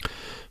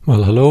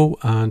Well, hello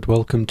and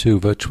welcome to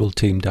Virtual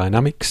Team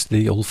Dynamics,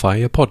 the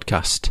Ulfire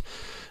podcast.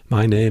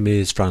 My name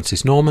is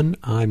Francis Norman.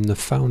 I'm the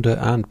founder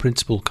and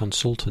principal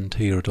consultant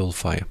here at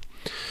Ulfire.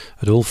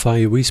 At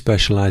Ulfire, we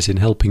specialise in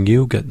helping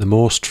you get the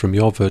most from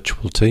your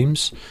virtual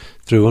teams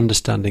through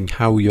understanding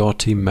how your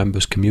team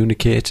members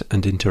communicate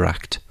and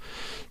interact.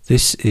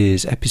 This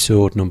is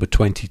episode number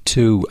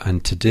 22,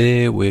 and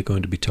today we're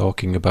going to be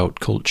talking about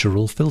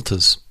cultural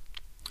filters.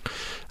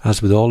 As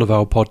with all of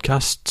our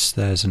podcasts,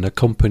 there's an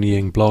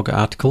accompanying blog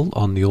article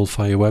on the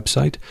Ulfire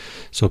website,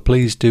 so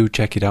please do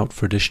check it out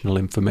for additional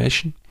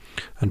information.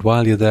 And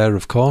while you're there,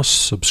 of course,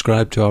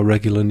 subscribe to our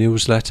regular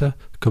newsletter.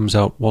 It comes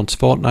out once a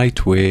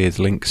fortnight with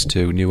links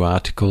to new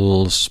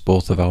articles,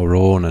 both of our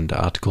own and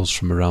articles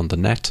from around the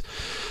net.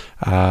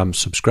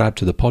 Subscribe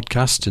to the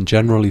podcast and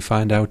generally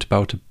find out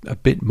about a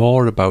bit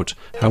more about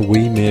how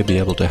we may be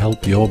able to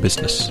help your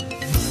business.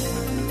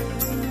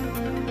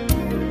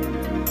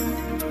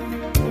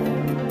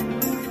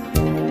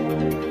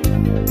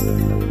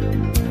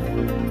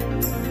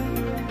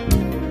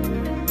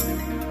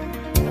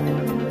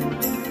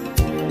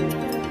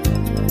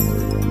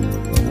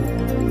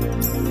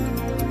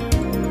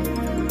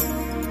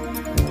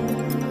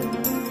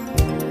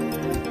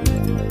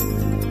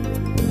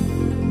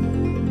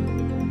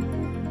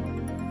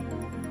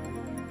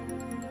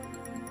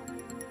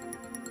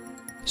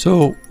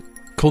 So,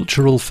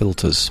 cultural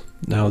filters.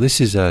 Now,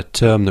 this is a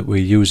term that we're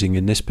using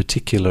in this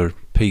particular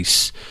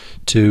piece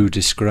to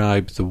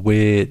describe the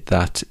way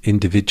that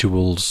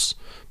individuals'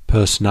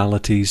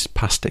 personalities,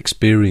 past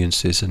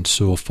experiences and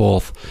so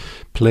forth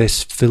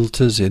place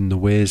filters in the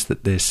ways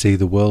that they see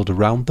the world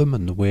around them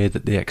and the way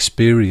that they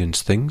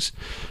experience things,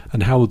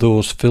 and how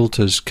those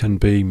filters can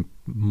be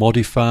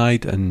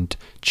modified and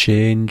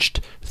changed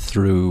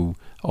through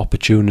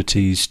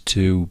opportunities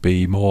to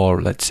be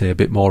more, let's say, a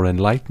bit more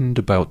enlightened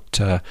about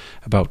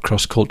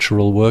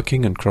cross-cultural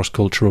working and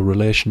cross-cultural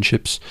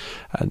relationships,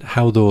 and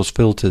how those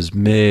filters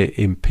may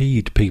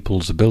impede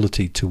people's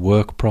ability to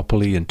work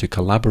properly and to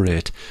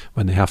collaborate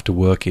when they have to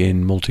work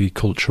in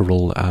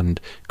multicultural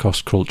and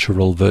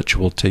cross-cultural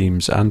virtual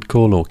teams and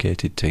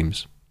co-located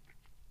teams.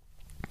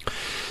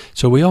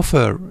 So we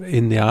offer,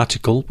 in the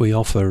article,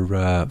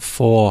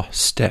 four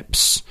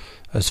steps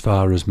as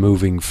far as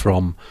moving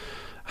from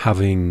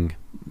having,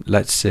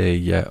 let's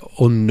say,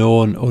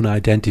 unknown,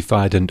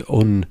 unidentified and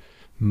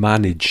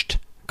unmanaged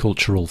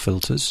cultural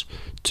filters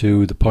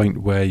to the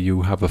point where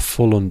you have a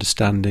full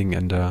understanding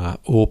and are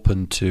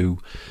open to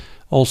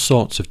all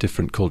sorts of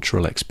different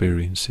cultural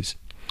experiences.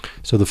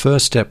 So the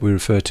first step we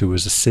refer to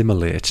as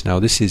assimilate. Now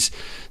this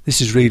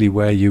is really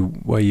where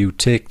you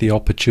take the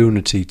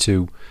opportunity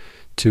to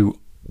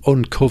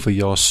uncover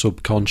your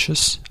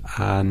subconscious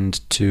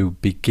and to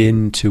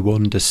begin to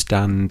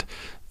understand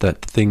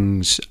that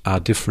things are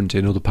different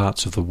in other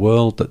parts of the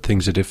world, that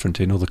things are different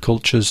in other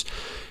cultures,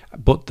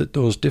 but that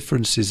those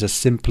differences are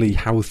simply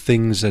how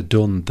things are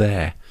done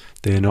there.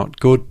 They're not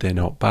good, they're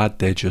not bad,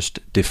 they're just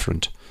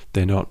different.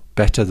 They're not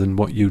better than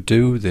what you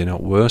do, they're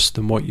not worse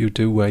than what you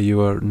do where you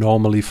are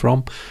normally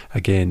from.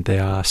 Again, they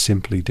are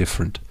simply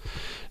different.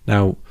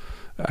 Now,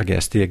 I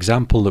guess the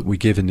example that we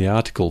give in the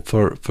article,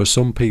 for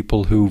some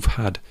people who've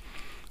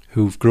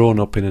grown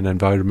up in an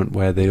environment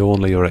where they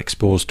only are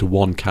exposed to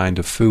one kind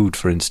of food,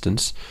 for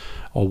instance,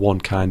 or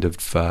one kind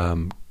of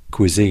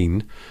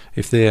cuisine,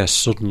 if they are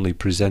suddenly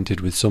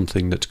presented with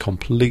something that's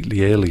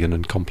completely alien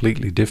and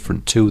completely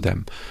different to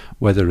them,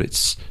 whether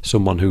it's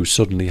someone who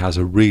suddenly has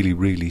a really,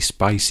 really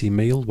spicy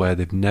meal where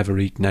they've never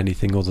eaten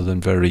anything other than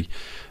very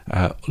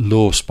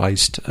low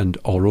spiced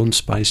or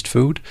unspiced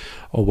food,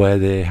 or where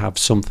they have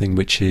something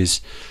which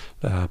is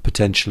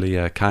potentially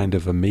a kind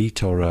of a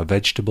meat or a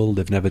vegetable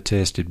they've never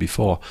tasted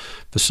before.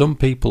 For some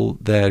people,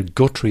 their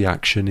gut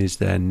reaction is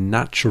their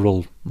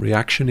natural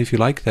reaction, if you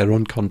like, their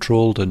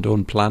uncontrolled and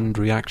unplanned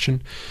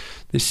reaction.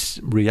 This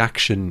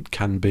reaction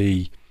can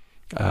be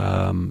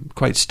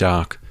quite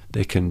stark.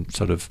 They can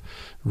sort of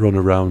run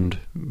around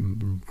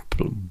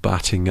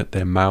batting at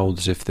their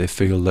mouths if they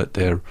feel that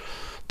their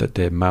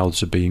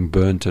mouths are being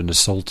burnt and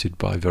assaulted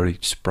by very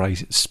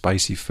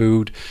spicy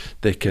food.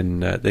 They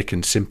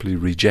can simply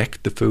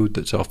reject the food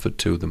that's offered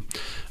to them.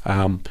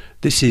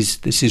 This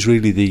is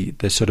really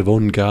the sort of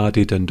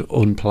unguarded and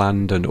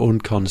unplanned and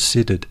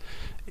unconsidered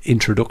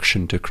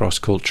introduction to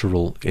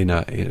cross-cultural in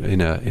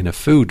a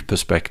food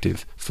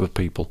perspective for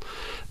people.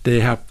 They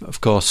have,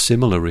 of course,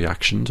 similar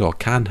reactions, or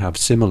can have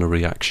similar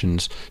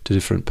reactions to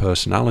different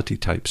personality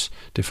types,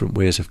 different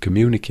ways of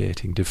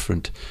communicating,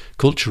 different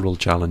cultural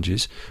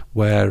challenges,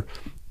 where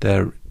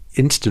their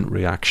instant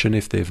reaction,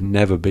 if they've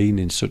never been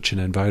in such an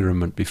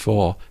environment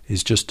before,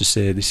 is just to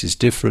say this is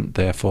different,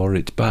 therefore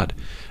it's bad,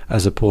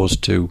 as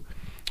opposed to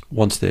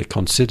once they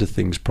consider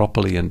things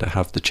properly and to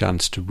have the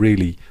chance to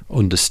really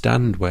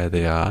understand where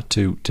they are,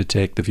 to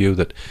take the view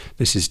that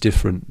this is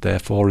different,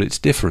 therefore it's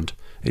different.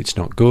 It's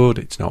not good,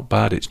 it's not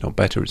bad, it's not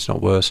better, it's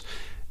not worse,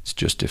 it's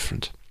just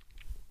different.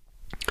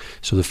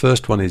 So the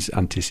first one is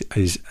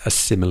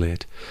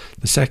assimilate.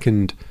 The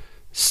second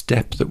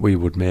step that we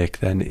would make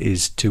then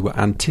is to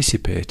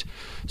anticipate.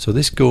 So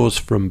this goes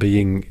from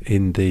being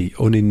in the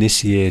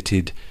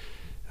uninitiated,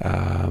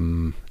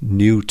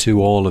 new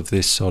to all of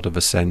this sort of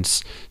a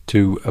sense,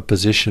 to a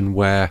position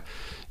where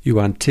you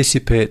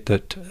anticipate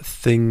that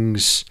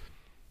things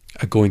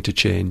are going to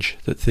change,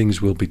 that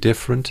things will be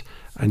different,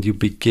 and you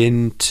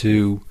begin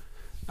to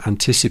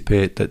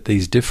anticipate that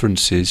these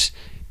differences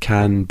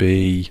can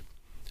be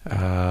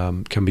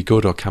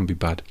good or can be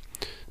bad,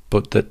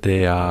 but that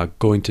they are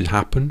going to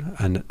happen,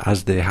 and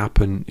as they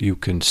happen you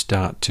can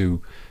start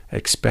to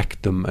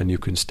expect them and you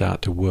can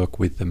start to work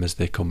with them as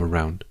they come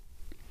around.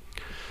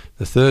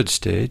 The third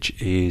stage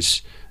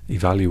is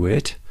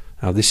evaluate.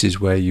 Now this is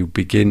where you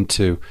begin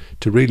to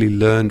really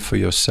learn for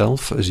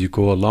yourself as you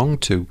go along,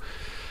 to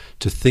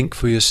think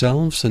for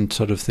yourselves and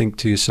sort of think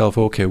to yourself,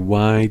 okay,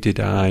 why did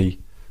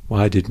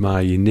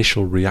my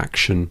initial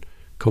reaction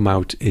come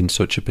out in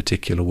such a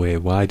particular way?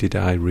 Why did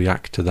I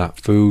react to that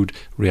food,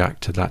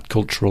 react to that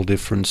cultural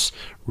difference,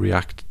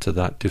 react to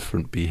that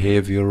different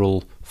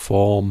behavioural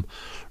form,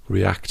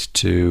 react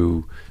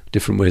to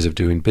different ways of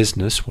doing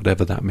business,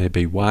 whatever that may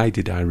be? Why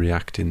did I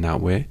react in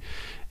that way?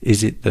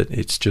 Is it that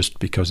it's just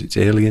because it's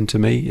alien to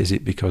me? Is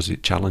it because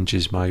it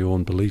challenges my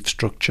own belief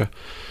structure?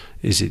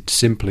 Is it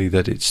simply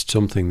that it's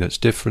something that's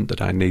different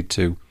that I need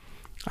to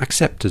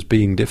accept as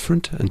being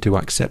different, and to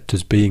accept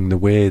as being the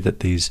way that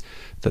these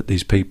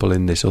people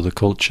in this other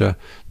culture,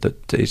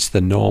 that it's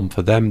the norm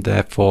for them,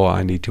 therefore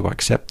I need to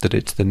accept that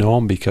it's the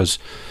norm because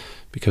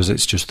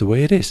it's just the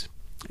way it is.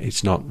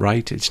 It's not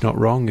right, it's not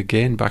wrong.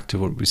 Again, back to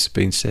what we've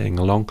been saying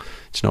along,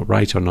 it's not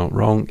right or not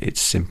wrong,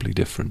 it's simply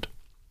different.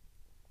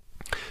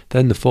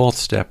 Then the fourth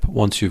step,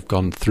 once you've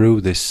gone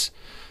through this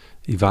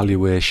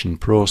evaluation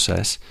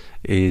process,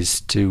 is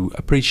to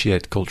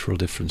appreciate cultural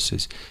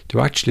differences, to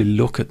actually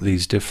look at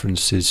these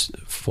differences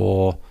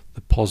for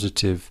the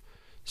positive,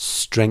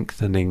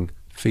 strengthening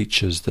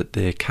features that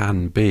they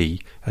can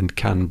be and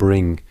can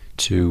bring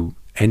to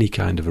any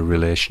kind of a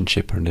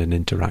relationship and an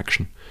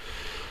interaction.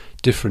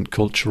 Different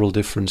cultural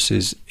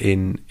differences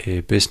in a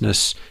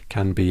business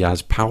can be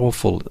as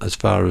powerful as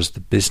far as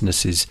the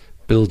business is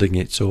building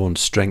its own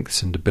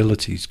strengths and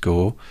abilities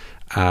go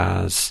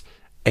as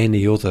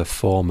any other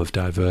form of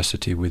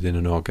diversity within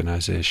an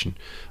organisation,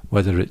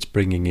 whether it's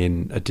bringing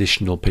in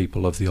additional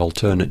people of the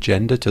alternate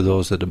gender to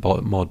those that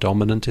are more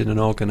dominant in an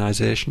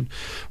organisation,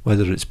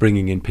 whether it's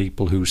bringing in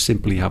people who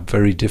simply have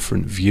very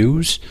different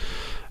views,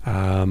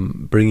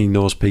 bringing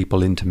those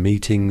people into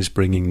meetings,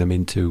 bringing them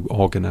into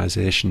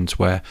organisations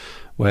where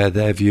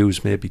their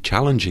views may be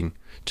challenging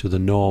to the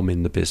norm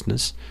in the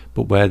business,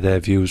 but where their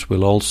views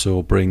will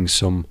also bring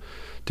some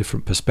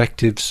different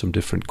perspectives, some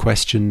different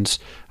questions,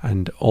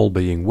 and all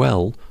being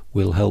well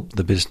will help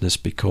the business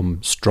become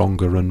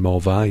stronger and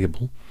more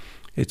valuable.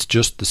 It's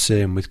just the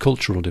same with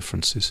cultural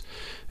differences.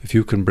 If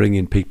you can bring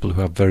in people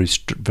who have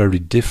very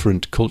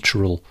different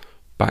cultural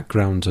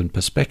backgrounds and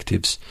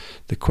perspectives,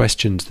 the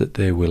questions that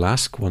they will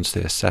ask once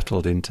they are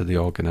settled into the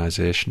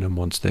organisation and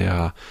once they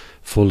are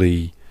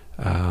fully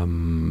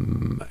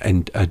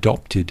and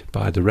adopted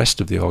by the rest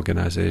of the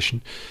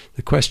organisation,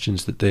 the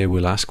questions that they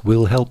will ask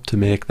will help to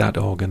make that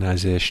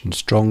organisation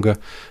stronger,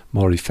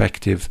 more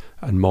effective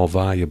and more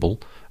valuable,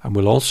 and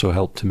will also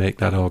help to make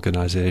that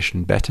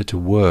organisation better to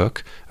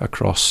work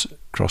across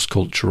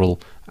cross-cultural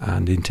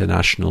and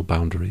international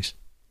boundaries.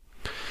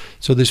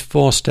 So there's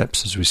 4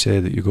 steps, as we say,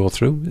 that you go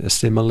through: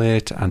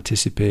 assimilate,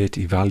 anticipate,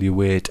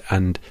 evaluate,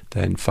 and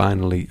then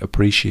finally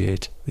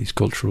appreciate these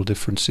cultural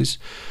differences.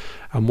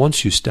 And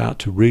once you start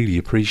to really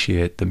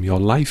appreciate them, your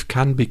life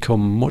can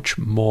become much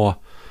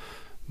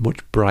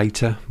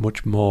brighter,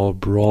 much more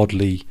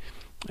broadly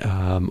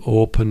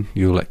open.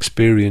 You'll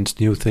experience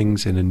new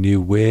things in a new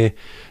way.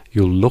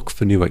 You'll look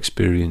for new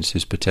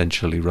experiences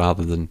potentially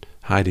rather than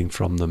hiding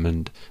from them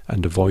and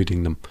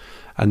avoiding them.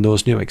 And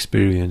those new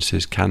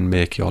experiences can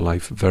make your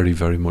life very,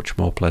 very much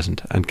more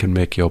pleasant and can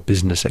make your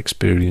business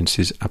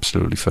experiences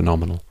absolutely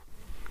phenomenal.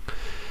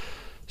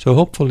 So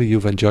hopefully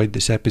you've enjoyed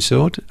this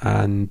episode,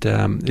 and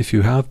if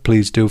you have,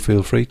 please do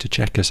feel free to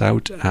check us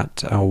out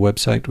at our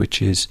website,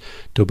 which is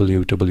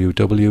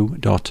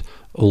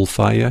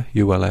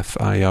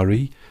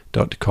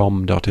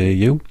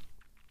www.ulfire.com.au.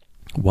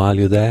 While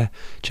you're there,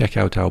 check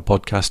out our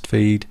podcast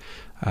feed,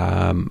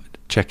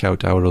 check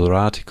out our other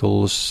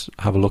articles,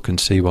 have a look and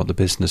see what the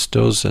business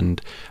does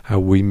and how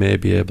we may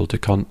be able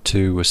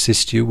to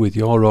assist you with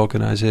your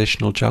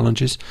organisational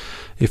challenges.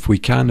 If we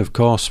can, of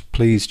course,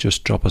 please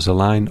just drop us a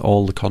line.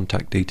 All the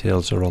contact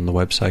details are on the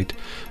website,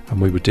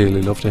 and we would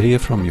dearly love to hear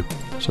from you.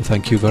 So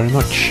thank you very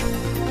much.